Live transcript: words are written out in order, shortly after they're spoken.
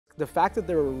The fact that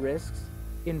there were risks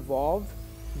involved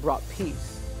brought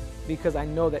peace, because I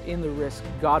know that in the risk,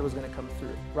 God was going to come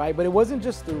through, right? But it wasn't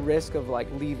just the risk of like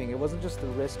leaving. It wasn't just the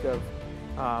risk of,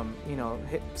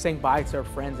 saying bye to our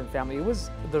friends and family. It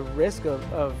was the risk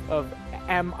of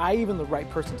am I even the right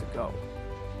person to go?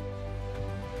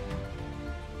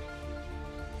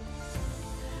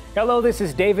 Hello, this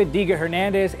is David Diga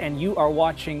Hernandez, and you are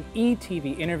watching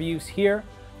ETV Interviews here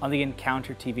on the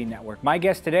Encounter TV network. My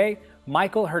guest today,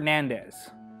 Michael Hernandez.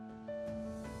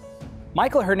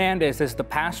 Michael Hernandez is the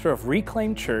pastor of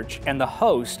Reclaim Church and the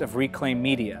host of Reclaim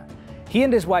Media. He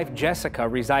and his wife Jessica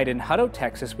reside in Hutto,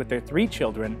 Texas with their 3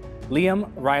 children,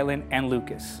 Liam, Rylan, and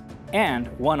Lucas, and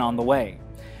one on the way.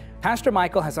 Pastor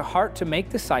Michael has a heart to make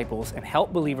disciples and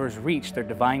help believers reach their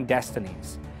divine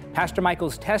destinies. Pastor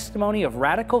Michael's testimony of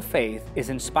radical faith is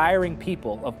inspiring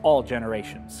people of all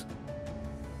generations.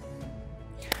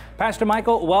 Pastor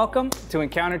Michael, welcome to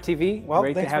Encounter TV. Well,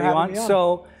 great to have you on.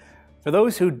 So, for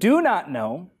those who do not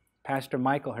know, Pastor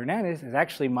Michael Hernandez is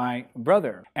actually my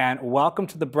brother. And welcome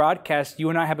to the broadcast. You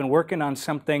and I have been working on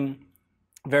something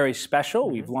very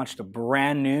special. We've launched a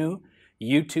brand new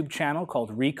YouTube channel called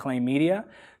Reclaim Media.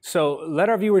 So let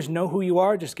our viewers know who you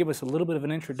are. Just give us a little bit of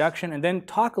an introduction, and then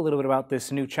talk a little bit about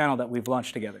this new channel that we've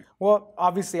launched together. Well,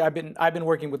 obviously, I've been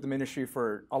working with the ministry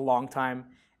for a long time,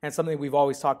 and something we've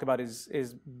always talked about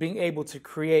is being able to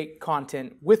create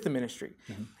content with the ministry.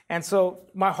 And so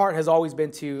my heart has always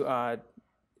been to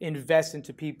invest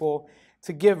into people,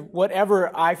 to give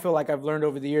whatever I feel like I've learned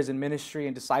over the years in ministry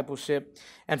and discipleship,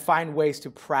 and find ways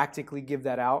to practically give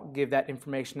that out, give that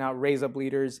information out, raise up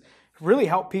leaders, really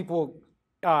help people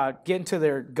get into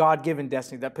their God-given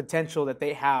destiny, that potential that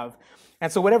they have.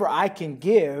 And so whatever I can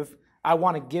give, I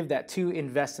want to give that to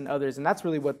invest in others. And that's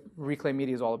really what Reclaim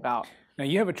Media is all about. Now,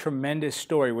 you have a tremendous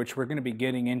story, which we're going to be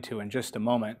getting into in just a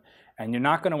moment. And you're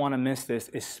not going to want to miss this,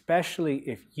 especially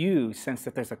if you sense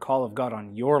that there's a call of God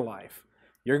on your life.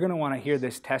 You're going to want to hear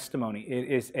this testimony.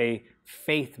 It is a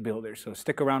faith builder, so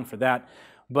stick around for that.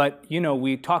 But, you know,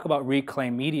 we talk about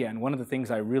Reclaim Media, and one of the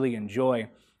things I really enjoy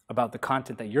about the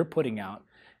content that you're putting out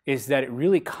is that it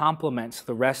really complements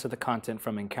the rest of the content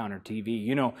from Encounter TV.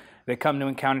 You know, they come to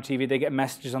Encounter TV, they get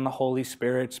messages on the Holy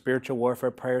Spirit, spiritual warfare,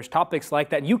 prayers, topics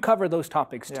like that. You cover those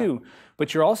topics too,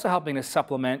 but you're also helping to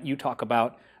supplement. You talk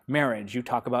about marriage, you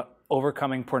talk about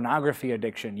overcoming pornography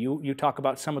addiction, you talk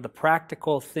about some of the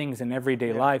practical things in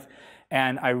everyday life,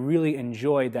 and I really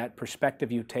enjoy that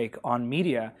perspective you take on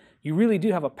media. You really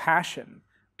do have a passion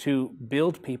to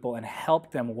build people and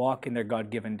help them walk in their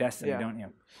God-given destiny, don't you?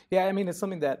 Yeah, I mean, it's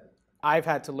something that I've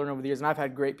had to learn over the years, and I've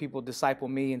had great people disciple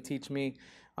me and teach me,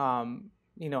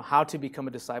 how to become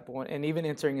a disciple, and even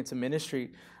entering into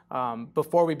ministry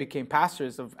before we became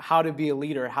pastors, of how to be a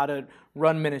leader, how to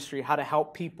run ministry, how to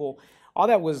help people. All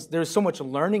that there's so much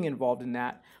learning involved in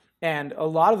that. And a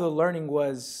lot of the learning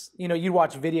was, you'd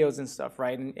watch videos and stuff,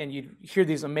 right? And you'd hear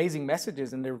these amazing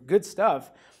messages, and they're good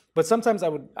stuff. But sometimes I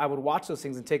would watch those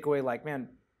things and take away like, man,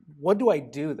 what do I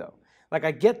do though? Like,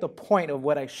 I get the point of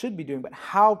what I should be doing, but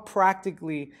how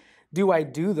practically do I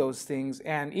do those things?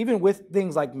 And even with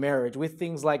things like marriage, with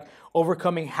things like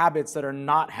overcoming habits that are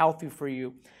not healthy for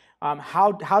you,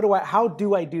 how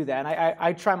do I do that? And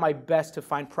I try my best to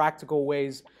find practical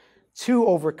ways to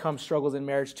overcome struggles in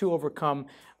marriage, to overcome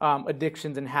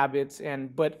addictions and habits,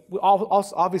 but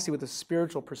also obviously with a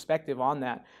spiritual perspective on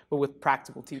that, but with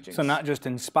practical teachings. So not just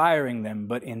inspiring them,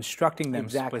 but instructing them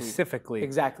specifically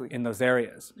in those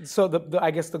areas. So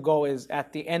I guess the goal is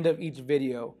at the end of each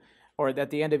video, or at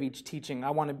the end of each teaching, I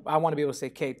want to be able to say,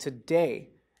 okay, today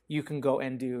you can go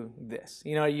and do this.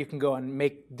 You can go and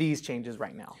make these changes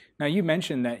right now. Now, you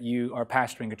mentioned that you are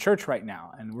pastoring a church right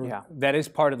now, and that is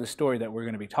part of the story that we're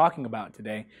going to be talking about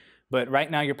today. But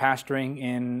right now you're pastoring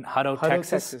in Hutto,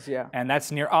 Texas, and that's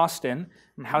near Austin.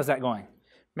 How's that going?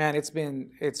 Man, it's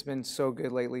been so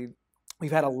good lately.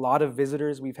 We've had a lot of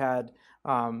visitors. We've had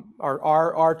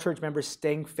our church members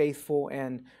staying faithful,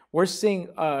 and we're seeing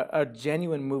a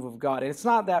genuine move of God. And it's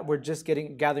not that we're just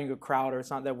gathering a crowd, or it's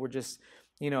not that we're just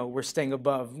we're staying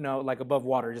above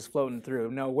water, just floating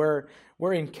through. No,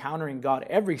 we're encountering God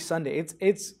every Sunday.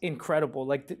 It's incredible.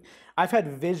 Like, I've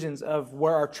had visions of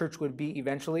where our church would be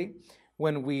eventually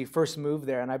when we first moved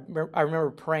there, and I remember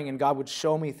praying, and God would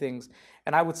show me things,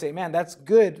 and I would say, man, that's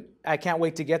good. I can't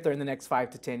wait to get there in the next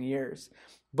 5 to 10 years.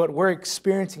 But we're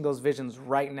experiencing those visions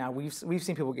right now. We've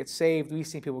seen people get saved. We've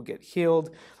seen people get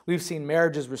healed. We've seen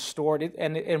marriages restored,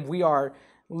 and we are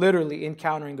literally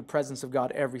encountering the presence of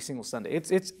God every single Sunday.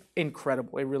 It's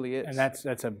incredible. It really is. And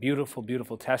that's a beautiful,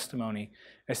 beautiful testimony,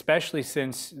 especially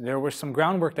since there was some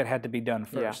groundwork that had to be done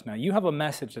first. Now, you have a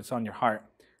message that's on your heart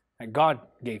that God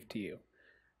gave to you.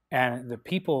 And the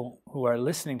people who are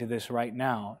listening to this right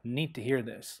now need to hear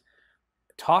this.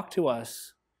 Talk to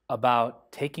us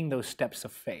about taking those steps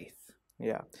of faith.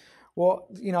 Yeah. Well,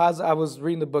 as I was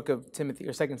reading the book of Timothy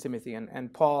or Second Timothy,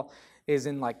 and Paul is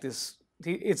in like this,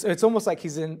 it's almost like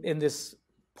he's in this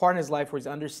part in his life where he's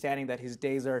understanding that his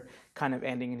days are kind of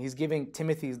ending, and he's giving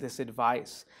Timothy this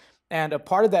advice. And a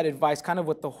part of that advice, kind of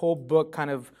what the whole book kind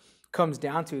of comes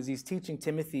down to, is he's teaching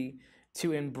Timothy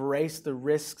to embrace the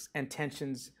risks and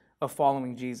tensions of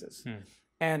following Jesus.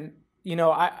 And,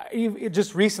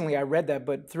 just recently I read that,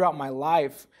 but throughout my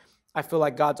life, I feel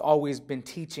like God's always been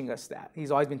teaching us that.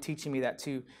 He's always been teaching me that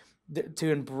to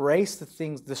embrace the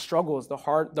things, the struggles, the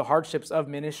hardships of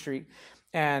ministry,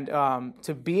 and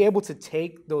to be able to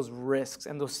take those risks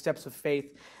and those steps of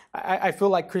faith. I feel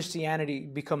like Christianity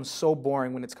becomes so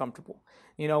boring when it's comfortable.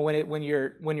 When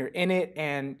you're in it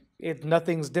and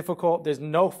nothing's difficult, there's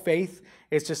no faith.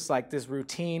 It's just like this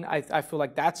routine. I feel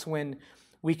like that's when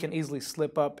we can easily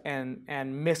slip up and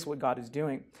miss what God is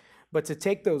doing. But to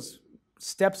take those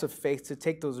steps of faith, to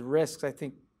take those risks, I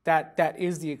think that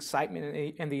is the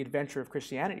excitement and the adventure of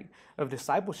Christianity, of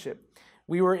discipleship.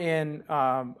 We were in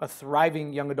a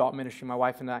thriving young adult ministry, my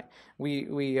wife and I. We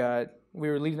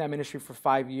were leading that ministry for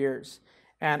 5 years.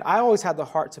 And I always had the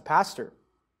heart to pastor.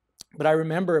 But I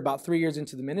remember about 3 years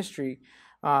into the ministry,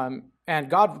 and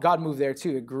God moved there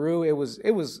too. It grew. It was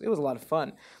a lot of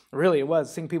fun. Really, it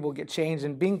was. Seeing people get changed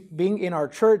and being in our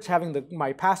church, having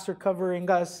my pastor covering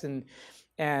us,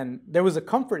 and there was a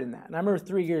comfort in that. And I remember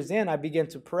 3 years in, I began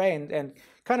to pray and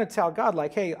kind of tell God,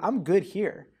 like, hey, I'm good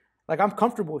here. Like, I'm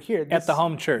comfortable here. At the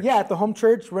home church. Yeah, at the home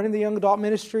church, running the young adult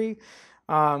ministry.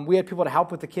 We had people to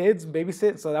help with the kids,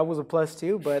 babysit, so that was a plus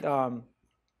too. But I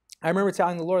remember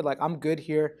telling the Lord, like, I'm good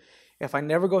here. If I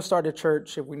never go start a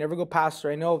church, if we never go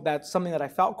pastor, I know that's something that I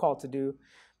felt called to do.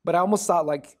 But I almost thought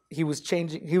like he was trying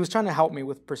to help me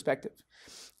with perspective.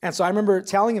 And so I remember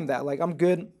telling him that, like, I'm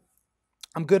good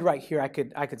right here. I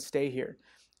could stay here.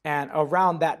 And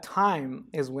around that time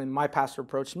is when my pastor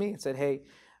approached me and said, hey,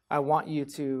 I want you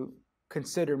to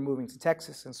consider moving to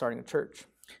Texas and starting a church.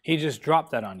 He just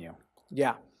dropped that on you.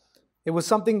 Yeah. It was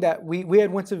something that we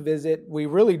had went to visit. We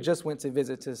really just went to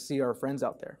visit to see our friends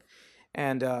out there.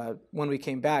 And when we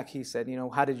came back, he said,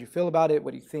 how did you feel about it?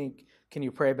 What do you think? Can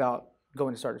you pray about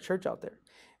going to start a church out there?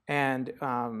 And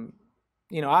I'm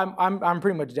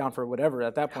pretty much down for whatever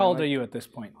at that point. How old are you at this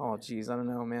point? Oh, geez, I don't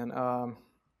know, man. I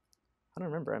don't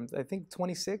remember. I think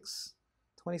 26.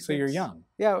 So you're young.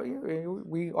 Yeah,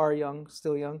 we are young,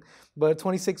 still young, but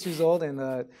 26 years old,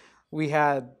 and we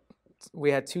had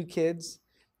 2 kids,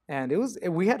 and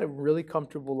we had a really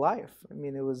comfortable life. I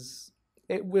mean,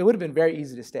 it would have been very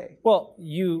easy to stay. Well,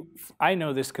 I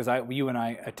know this because you and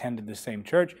I attended the same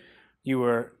church. You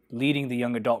were leading the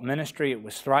young adult ministry. It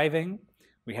was thriving.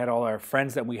 We had all our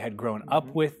friends that we had grown up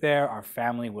with there. Our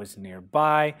family was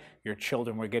nearby. Your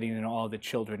children were getting to know all the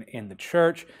children in the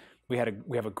church. We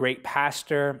have a great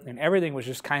pastor, and everything was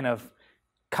just kind of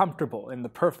comfortable in the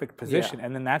perfect position. Yeah.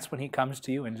 And then that's when he comes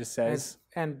to you and just says,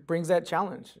 and brings that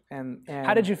challenge. And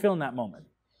how did you feel in that moment?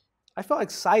 I felt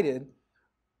excited.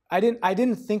 I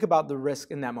didn't think about the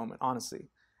risk in that moment, honestly.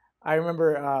 I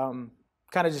remember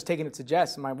kind of just taking it to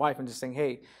Jess, my wife, and just saying,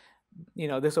 hey,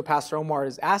 this is what Pastor Omar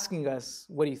is asking us.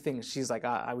 What do you think? She's like,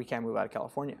 we can't move out of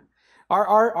California.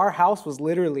 Our house was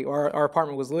literally, or our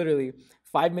apartment was literally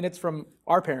 5 minutes from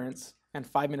our parents and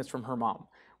 5 minutes from her mom.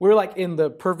 We were like in the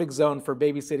perfect zone for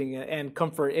babysitting and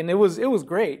comfort, and it was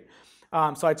great.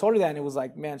 So I told her that, and it was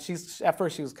like, man, at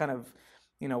first she was kind of,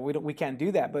 we can't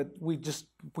do that, but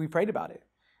we prayed about it.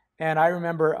 And I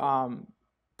remember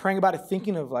praying about it,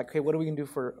 thinking of like, hey, what are we going to do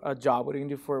for a job? What are we going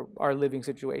to do for our living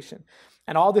situation?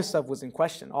 And all this stuff was in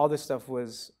question. All this stuff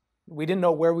we didn't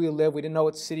know where we would live. We didn't know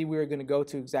what city we were going to go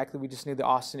to exactly. We just knew the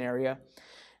Austin area.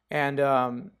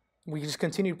 And we just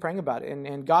continued praying about it.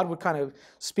 And God would kind of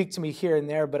speak to me here and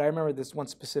there. But I remember this one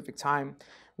specific time.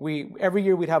 Every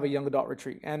year we'd have a young adult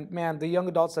retreat. And man, the young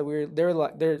adults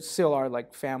that they still are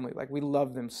like family. Like we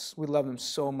love them. We love them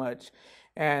so much.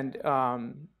 And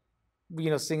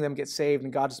seeing them get saved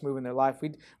and God just move in their life.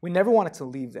 We never wanted to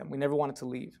leave them. We never wanted to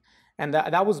leave. And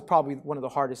that was probably one of the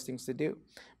hardest things to do.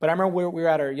 But I remember we were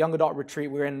at our young adult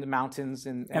retreat. We were in the mountains.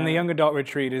 And the young adult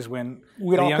retrait is when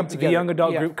the young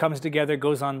adult group comes together,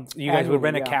 goes on, you guys would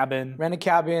rent a cabin. Rent a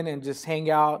cabin and just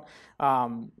hang out,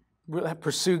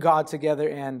 pursue God together.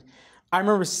 And I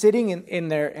remember sitting in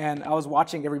there and I was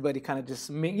watching everybody kind of just,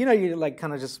 you like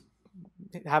kind of just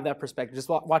have that perspective, just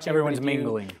watching everyone's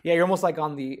mingling. Yeah, you're almost like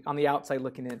on the outside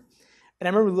looking in. And I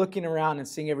remember looking around and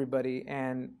seeing everybody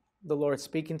and the Lord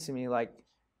speaking to me like,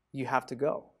 you have to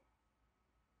go.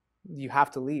 You have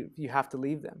to leave. You have to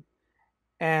leave them.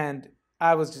 And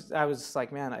I was just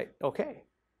like, man, okay,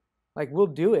 like we'll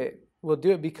do it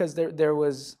because there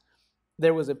was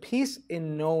a peace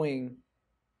in knowing.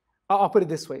 I'll put it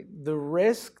this way: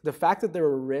 the fact that there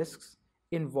were risks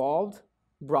involved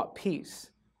brought peace,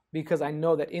 because I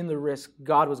know that in the risk,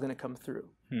 God was going to come through,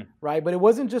 right? But it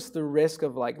wasn't just the risk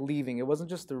of like leaving. It wasn't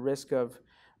just the risk of,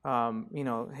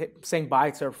 saying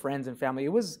bye to our friends and family. It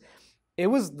was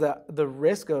the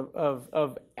risk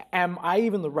of am I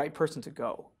even the right person to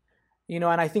go? And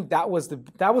I think that was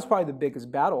probably the biggest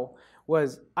battle,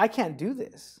 was I can't do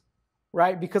this,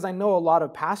 right? Because I know a lot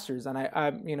of pastors, and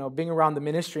I being around the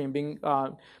ministry and being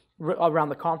around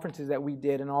the conferences that we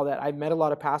did and all that, I met a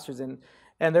lot of pastors and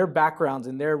their backgrounds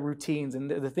and their routines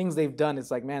and the things they've done.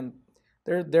 It's like, man,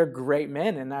 they're great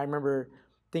men. And I remember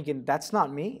thinking, that's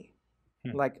not me.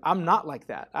 Like, I'm not like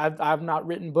that. I've not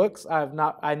written books. I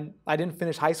didn't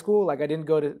finish high school. Like, I didn't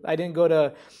go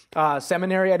to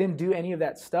seminary. I didn't do any of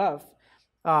that stuff.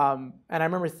 And I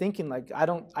remember thinking, like, I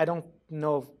don't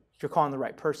know if you're calling the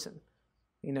right person,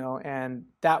 and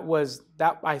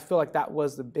I feel like that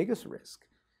was the biggest risk,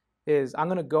 is I'm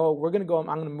going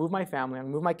to move my family, I'm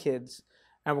going to move my kids,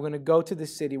 and we're going to go to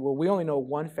this city where we only know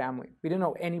one family. We didn't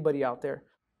know anybody out there.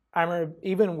 I remember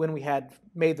even when we had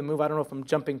made the move, I don't know if I'm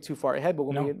jumping too far ahead, but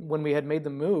when we had made the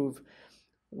move,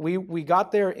 we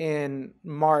got there in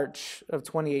March of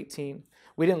 2018.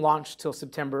 We didn't launch till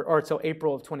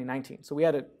April of 2019. So we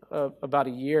had about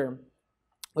a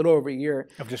little over a year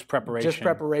of just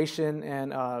preparation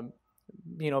and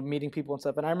meeting people and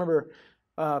stuff. And I remember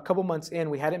a couple months in,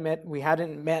 we hadn't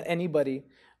met anybody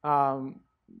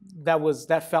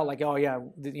that felt like, oh yeah,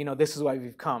 this is why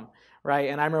we've come, right?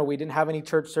 And I remember we didn't have any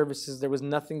church services. There was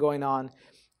nothing going on.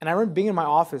 And I remember being in my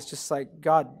office just like,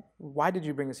 God, why did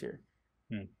you bring us here?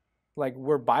 Like,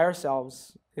 we're by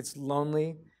ourselves. It's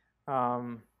lonely.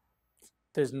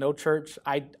 There's no church.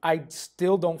 I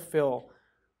still don't feel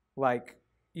like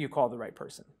you called the right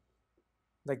person.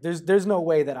 Like, there's no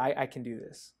way that I can do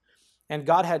this. And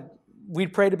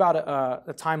we'd prayed about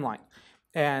a timeline,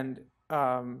 and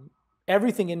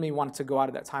everything in me wanted to go out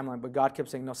of that timeline, but God kept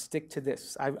saying, no, stick to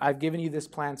this. I've given you this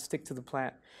plan, stick to the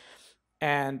plan.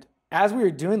 And as we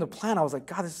were doing the plan, I was like,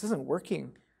 God, this isn't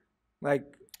working. Like,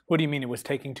 what do you mean it was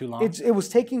taking too long? It was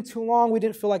taking too long. We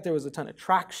didn't feel like there was a ton of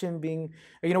traction we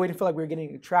didn't feel like we were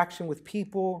getting traction with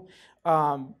people.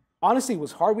 Honestly, it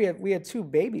was hard. We had two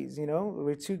babies,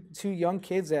 we had two young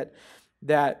kids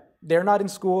that they're not in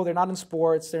school, they're not in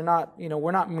sports, they're not,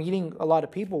 we're not meeting a lot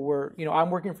of people. I'm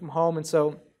working from home. And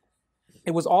so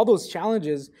it was all those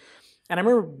challenges. And I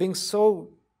remember being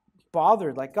so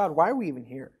bothered, like, God, why are we even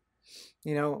here?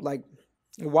 Like,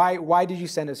 why did you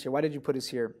send us here? Why did you put us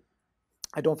here?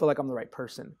 I don't feel like I'm the right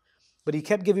person. But he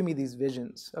kept giving me these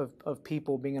visions of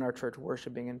people being in our church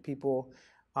worshiping, and people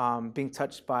being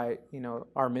touched by,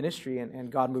 our ministry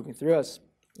and God moving through us.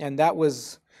 And that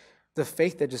was the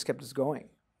faith that just kept us going.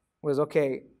 Was,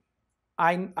 okay,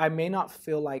 I may not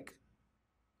feel like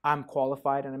I'm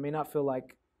qualified, and I may not feel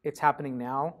like it's happening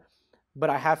now, but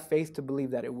I have faith to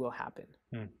believe that it will happen.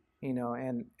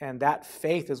 And that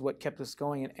faith is what kept us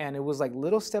going. And it was like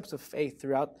little steps of faith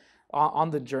throughout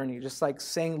on the journey, just like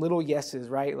saying little yeses,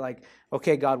 right? Like,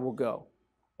 okay, God, will go.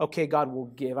 Okay, God, will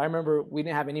give. I remember we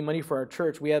didn't have any money for our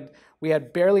church. We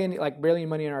had barely any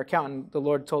money in our account, and the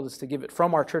Lord told us to give it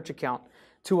from our church account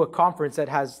to a conference that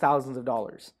has thousands of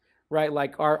dollars, right?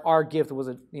 Like, our gift was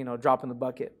a drop in the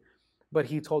bucket, but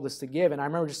He told us to give. And I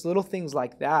remember just little things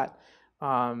like that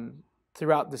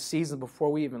throughout the season before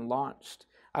we even launched.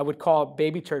 I would call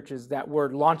baby churches that were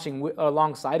launching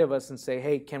alongside of us and say,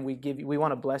 hey, can we give you, we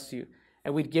want to bless you.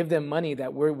 And we'd give them money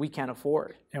that we can't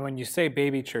afford. And when you say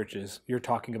baby churches, you're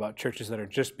talking about churches that are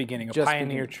just beginning, a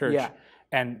pioneer church. Yeah.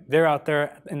 And they're out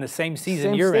there in the same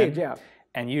season you're in. Yeah.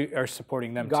 And you are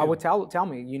supporting them too. God would tell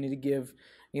me, you need to give,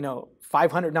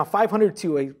 500. Now, 500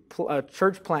 to a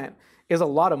church plant is a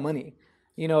lot of money.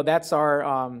 That's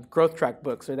our growth track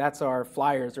books, or that's our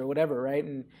flyers or whatever, right?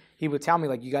 And He would tell me,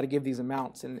 like, you got to give these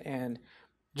amounts, and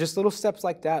just little steps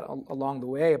like that along the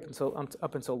way up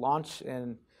until launch,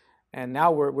 and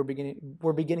now we're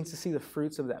beginning to see the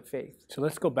fruits of that faith. So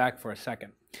let's go back for a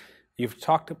second. You've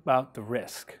talked about the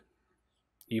risk.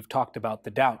 You've talked about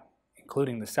the doubt,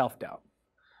 including the self-doubt.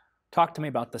 Talk to me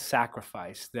about the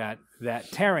sacrifice, that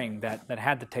tearing that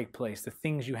had to take place, the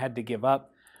things you had to give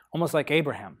up, almost like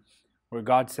Abraham, where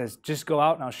God says, just go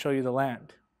out and I'll show you the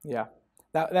land. Yeah.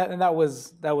 That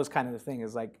was kind of the thing,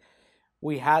 is like,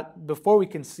 before we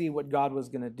can see what God was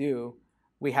going to do,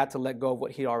 we had to let go of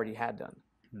what He already had done.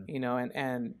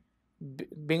 And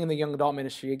being in the young adult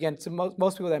ministry, again, to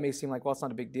most people that may seem like, well, it's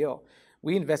not a big deal.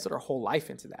 We invested our whole life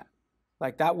into that.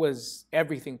 Like that was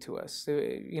everything to us.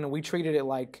 We treated it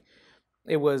like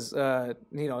it was, a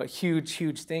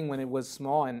huge thing when it was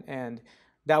small, and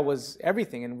that was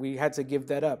everything. And we had to give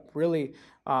that up. Really,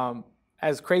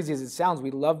 as crazy as it sounds,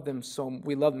 we loved them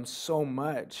so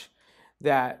much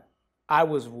that I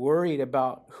was worried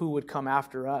about who would come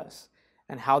after us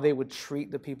and how they would treat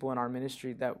the people in our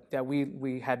ministry that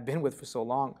we had been with for so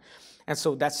long. And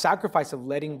so that sacrifice of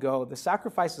letting go, the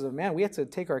sacrifices of, man, we had to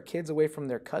take our kids away from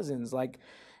their cousins. Like,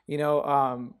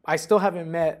 I still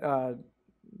haven't met,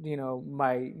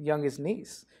 my youngest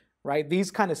niece, right?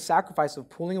 These kind of sacrifice of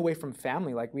pulling away from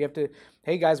family. Like we have to,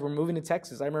 hey guys, we're moving to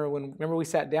Texas. I remember we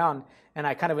sat down and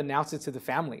I kind of announced it to the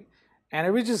family. And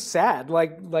it was just sad.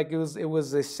 Like it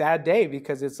was a sad day,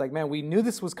 because it's like, man, we knew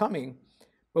this was coming,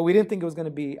 but we didn't think it was going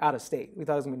to be out of state. We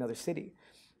thought it was going to be another city.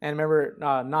 And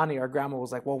remember, Nani, our grandma,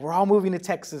 was like, well, we're all moving to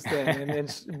Texas then.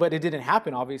 But it didn't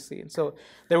happen, obviously. And so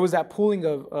there was that pulling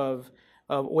of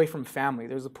away from family.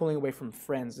 There was a pulling away from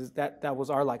friends. That was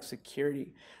our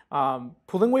security.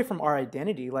 Pulling away from our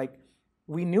identity. Like,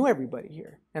 we knew everybody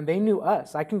here, and they knew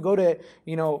us. I can go to,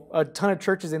 a ton of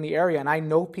churches in the area, and I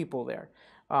know people there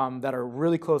that are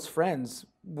really close friends.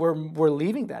 We're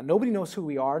leaving that. Nobody knows who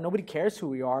we are. Nobody cares who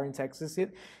we are in Texas. You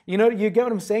get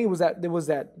what I'm saying? There was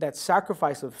that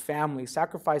sacrifice of family,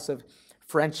 sacrifice of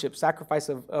friendship, sacrifice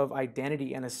of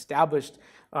identity, and established,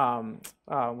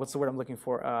 what's the word I'm looking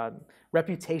for?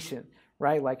 Reputation,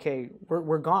 right? Like, hey,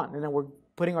 we're gone, and then we're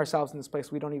putting ourselves in this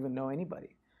place we don't even know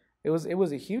anybody. It was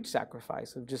a huge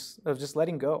sacrifice of just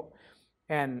letting go,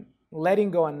 and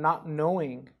not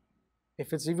knowing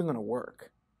if it's even going to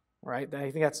work. Right? I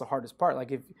think that's the hardest part.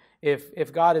 Like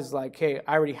if God is like, hey,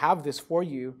 I already have this for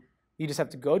you, you just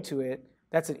have to go to it,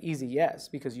 that's an easy yes,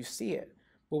 because you see it.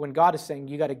 But when God is saying,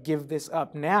 you got to give this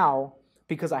up now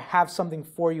because I have something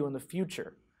for you in the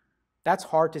future, that's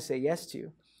hard to say yes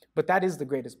to. But that is the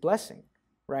greatest blessing,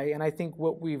 right? And I think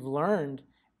what we've learned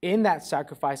in that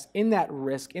sacrifice, in that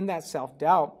risk, in that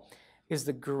self-doubt, is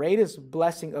the greatest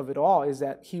blessing of it all is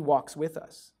that he walks with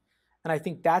us. And I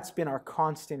think that's been our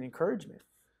constant encouragement,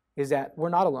 is that we're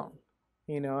not alone,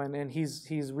 and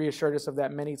he's reassured us of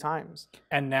that many times.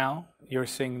 And now you're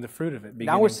seeing the fruit of it.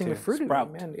 Now we're seeing the fruit of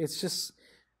it, man. It's just,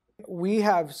 we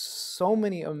have so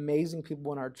many amazing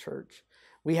people in our church.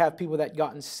 We have people that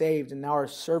gotten saved and now are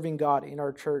serving God in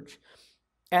our church.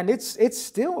 And it's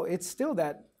still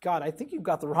that, God, I think you've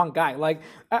got the wrong guy. Like,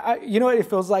 you know what it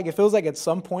feels like? It feels like at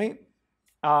some point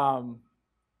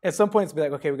it's be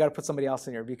like, okay, we got to put somebody else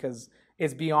in here because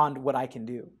it's beyond what I can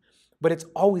do. But it's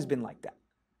always been like that.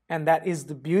 And that is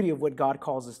the beauty of what God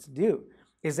calls us to do,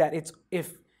 is that it's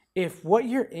if what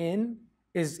you're in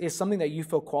is something that you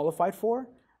feel qualified for,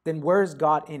 then where is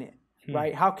God in it,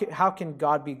 right? How can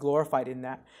God be glorified in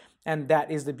that? And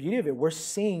that is the beauty of it. We're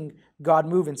seeing God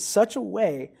move in such a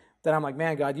way that I'm like,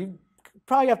 man, God, you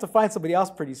probably have to find somebody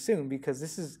else pretty soon, because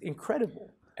this is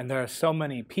incredible. And there are so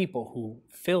many people who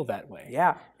feel that way.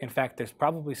 Yeah. In fact, there's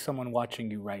probably someone watching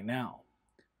you right now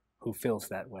who feels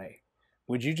that way.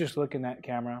 Would you just look in that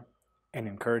camera and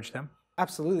encourage them?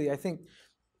 Absolutely. I think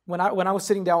when I was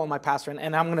sitting down with my pastor,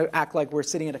 and I'm going to act like we're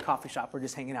sitting at a coffee shop, we're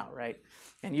just hanging out, right?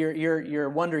 And you're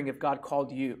wondering if God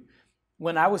called you.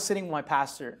 When I was sitting with my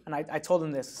pastor, and I told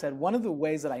him this, I said, one of the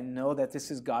ways that I know that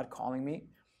this is God calling me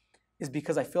is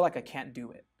because I feel like I can't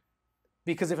do it.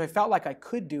 Because if I felt like I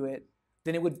could do it,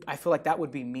 then I feel like that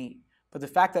would be me. But the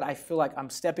fact that I feel like I'm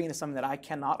stepping into something that I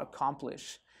cannot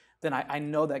accomplish, then I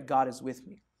know that God is with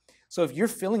me. So if you're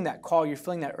feeling that call, you're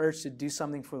feeling that urge to do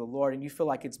something for the Lord, and you feel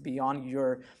like it's beyond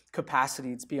your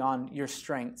capacity, it's beyond your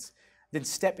strengths, then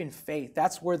step in faith.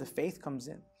 That's where the faith comes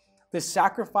in. The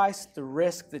sacrifice, the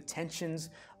risk, the tensions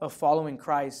of following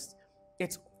Christ,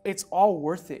 it's all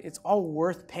worth it. It's all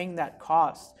worth paying that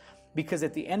cost, because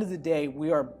at the end of the day,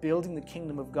 we are building the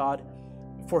kingdom of God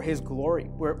for his glory.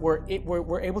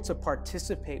 We're able to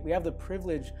participate. We have the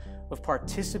privilege of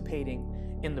participating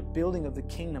in the building of the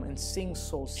kingdom and seeing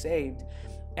souls saved.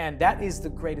 And that is the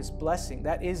greatest blessing.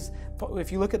 That is,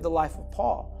 if you look at the life of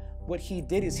Paul, what he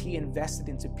did is he invested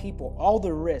into people. All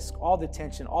the risk, all the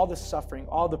tension, all the suffering,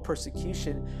 all the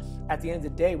persecution, at the end of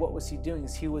the day, what was he doing?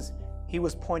 Is he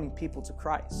was pointing people to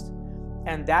Christ.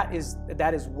 And that is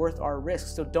worth our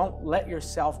risk. So don't let your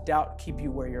self-doubt keep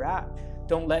you where you're at.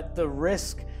 Don't let the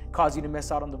risk cause you to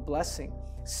miss out on the blessing.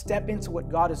 Step into what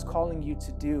God is calling you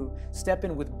to do. Step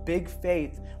in with big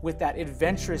faith, with that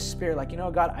adventurous spirit. Like,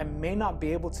 God, I may not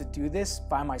be able to do this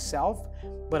by myself,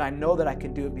 but I know that I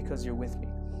can do it because you're with me.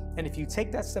 And if you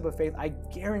take that step of faith, I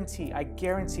guarantee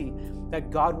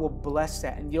that God will bless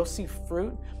that, and you'll see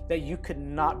fruit that you could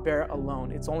not bear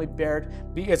alone.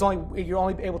 You're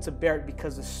only able to bear it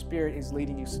because the Spirit is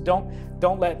leading you. So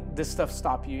don't let this stuff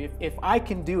stop you. If I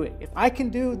can do it, if I can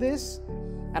do this,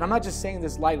 and I'm not just saying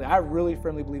this lightly, I really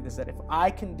firmly believe this, that if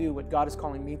I can do what God is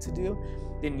calling me to do,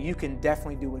 then you can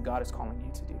definitely do what God is calling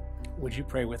you to do. Would you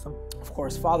pray with them? Of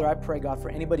course. Father, I pray, God, for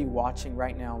anybody watching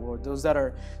right now, Lord, those that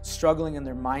are struggling in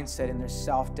their mindset and their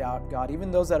self-doubt, God, even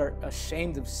those that are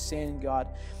ashamed of sin, God,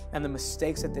 and the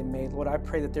mistakes that they made, Lord, I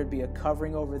pray that there'd be a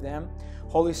covering over them.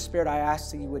 Holy Spirit, I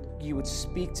ask that you would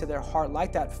speak to their heart,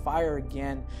 light that fire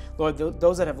again. Lord,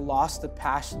 those that have lost the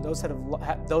passion, those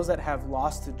that have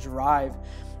lost the drive,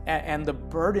 and the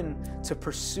burden to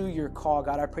pursue your call,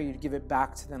 God, I pray you'd give it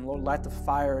back to them. Lord, light the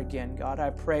fire again, God. I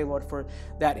pray, Lord, for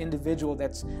that individual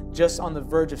that's just on the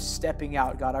verge of stepping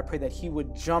out, God. I pray that she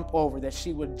would jump over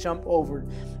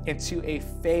into a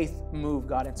faith move,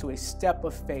 God, into a step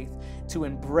of faith, to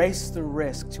embrace the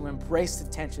risk, to embrace the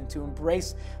tension, to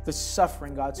embrace the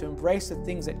suffering, God, to embrace the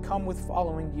things that come with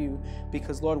following you,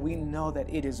 because, Lord, we know that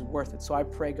it is worth it. So I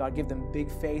pray, God, give them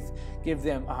big faith, give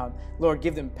them, Lord,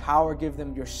 give them power, give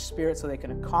them your Spirit so they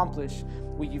can accomplish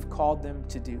what you've called them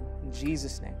to do. In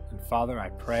Jesus' name. And Father, I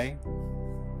pray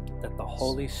that the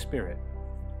Holy Spirit,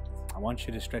 I want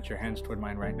you to stretch your hands toward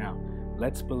mine right now.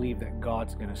 Let's believe that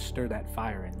God's going to stir that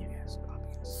fire in you.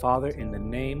 Father, in the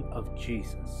name of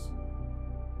Jesus,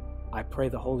 I pray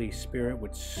the Holy Spirit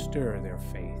would stir their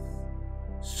faith.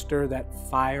 Stir that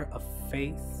fire of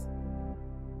faith,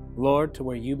 Lord, to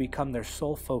where you become their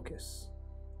sole focus.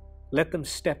 Let them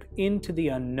step into the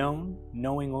unknown,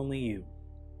 knowing only you.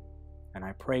 And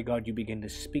I pray, God, you begin to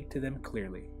speak to them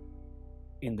clearly.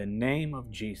 In the name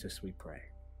of Jesus, we pray.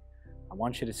 I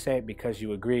want you to say it because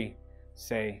you agree.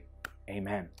 Say,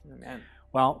 amen. Amen.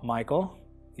 Well, Michael,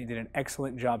 you did an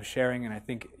excellent job sharing, and I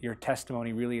think your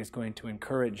testimony really is going to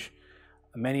encourage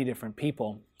many different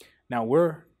people. Now,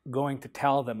 we're going to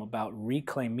tell them about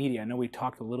Reclaim Media. I know we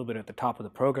talked a little bit at the top of the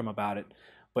program about it,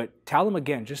 but tell them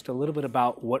again just a little bit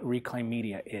about what Reclaim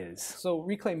Media is. So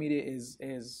Reclaim Media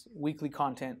is weekly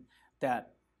content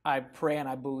that I pray and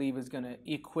I believe is going to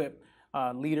equip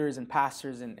leaders and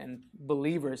pastors and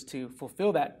believers to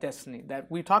fulfill that destiny that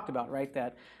we talked about, right?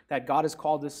 That God has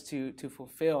called us to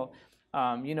fulfill.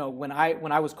 When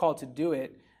I was called to do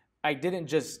it, I didn't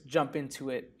just jump into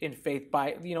it in faith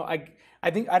I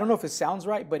don't know if it sounds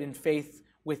right, but in faith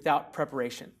without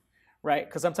preparation. Right?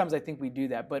 Because sometimes I think we do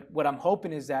that. But what I'm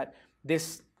hoping is that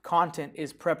this content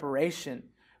is preparation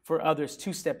for others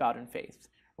to step out in faith,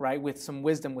 right? With some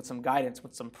wisdom, with some guidance,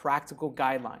 with some practical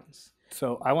guidelines.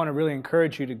 So I want to really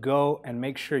encourage you to go and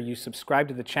make sure you subscribe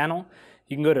to the channel.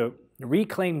 You can go to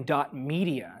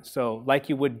reclaim.media. So like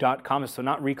you would .com, so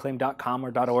not reclaim.com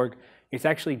or .org. It's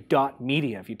actually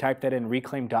 .media. If you type that in,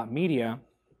 reclaim.media,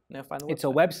 it's a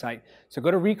website. So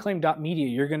go to reclaim.media.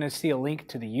 You're going to see a link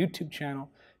to the YouTube channel.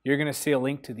 You're going to see a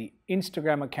link to the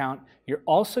Instagram account. You're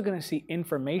also going to see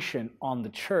information on the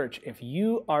church. If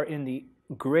you are in the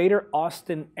greater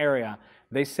Austin area,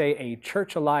 they say a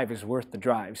church alive is worth the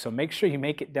drive. So make sure you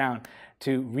make it down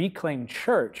to Reclaim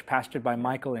Church, pastored by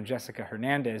Michael and Jessica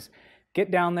Hernandez.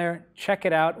 Get down there, check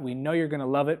it out. We know you're going to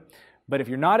love it. But if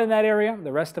you're not in that area,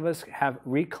 the rest of us have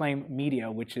Reclaim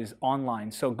Media, which is online.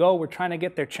 So go, we're trying to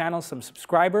get their channel some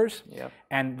subscribers. Yep.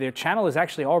 And their channel is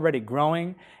actually already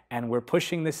growing. And we're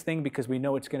pushing this thing because we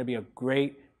know it's going to be a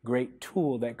great, great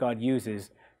tool that God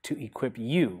uses to equip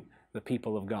you, the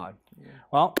people of God. Yeah.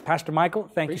 Well, Pastor Michael,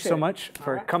 thank you so much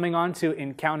for coming on to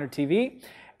Encounter TV.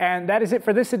 And that is it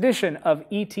for this edition of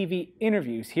ETV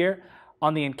Interviews here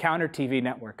on the Encounter TV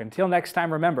network. Until next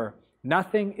time, remember,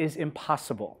 nothing is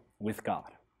impossible with God.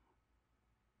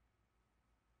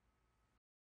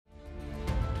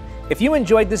 If you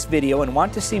enjoyed this video and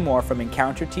want to see more from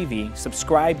Encounter TV,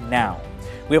 subscribe now.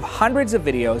 We have hundreds of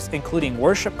videos, including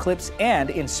worship clips and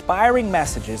inspiring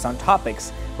messages on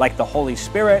topics like the Holy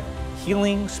Spirit,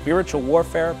 healing, spiritual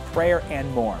warfare, prayer,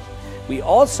 and more. We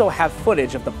also have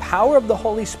footage of the power of the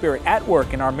Holy Spirit at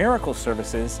work in our miracle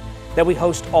services that we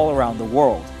host all around the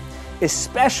world.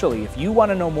 Especially if you want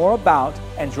to know more about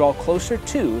and draw closer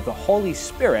to the Holy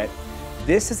Spirit,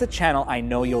 this is a channel I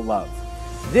know you'll love.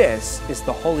 This is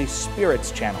the Holy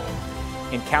Spirit's channel.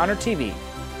 Encounter TV.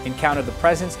 Encounter the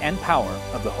presence and power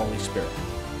of the Holy Spirit.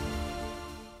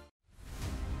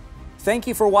 Thank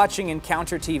you for watching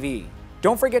Encounter TV.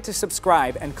 Don't forget to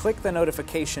subscribe and click the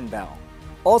notification bell.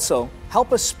 Also,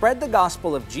 help us spread the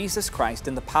gospel of Jesus Christ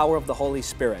and the power of the Holy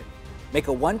Spirit. Make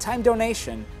a one-time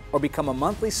donation or become a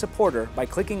monthly supporter by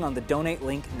clicking on the donate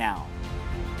link now.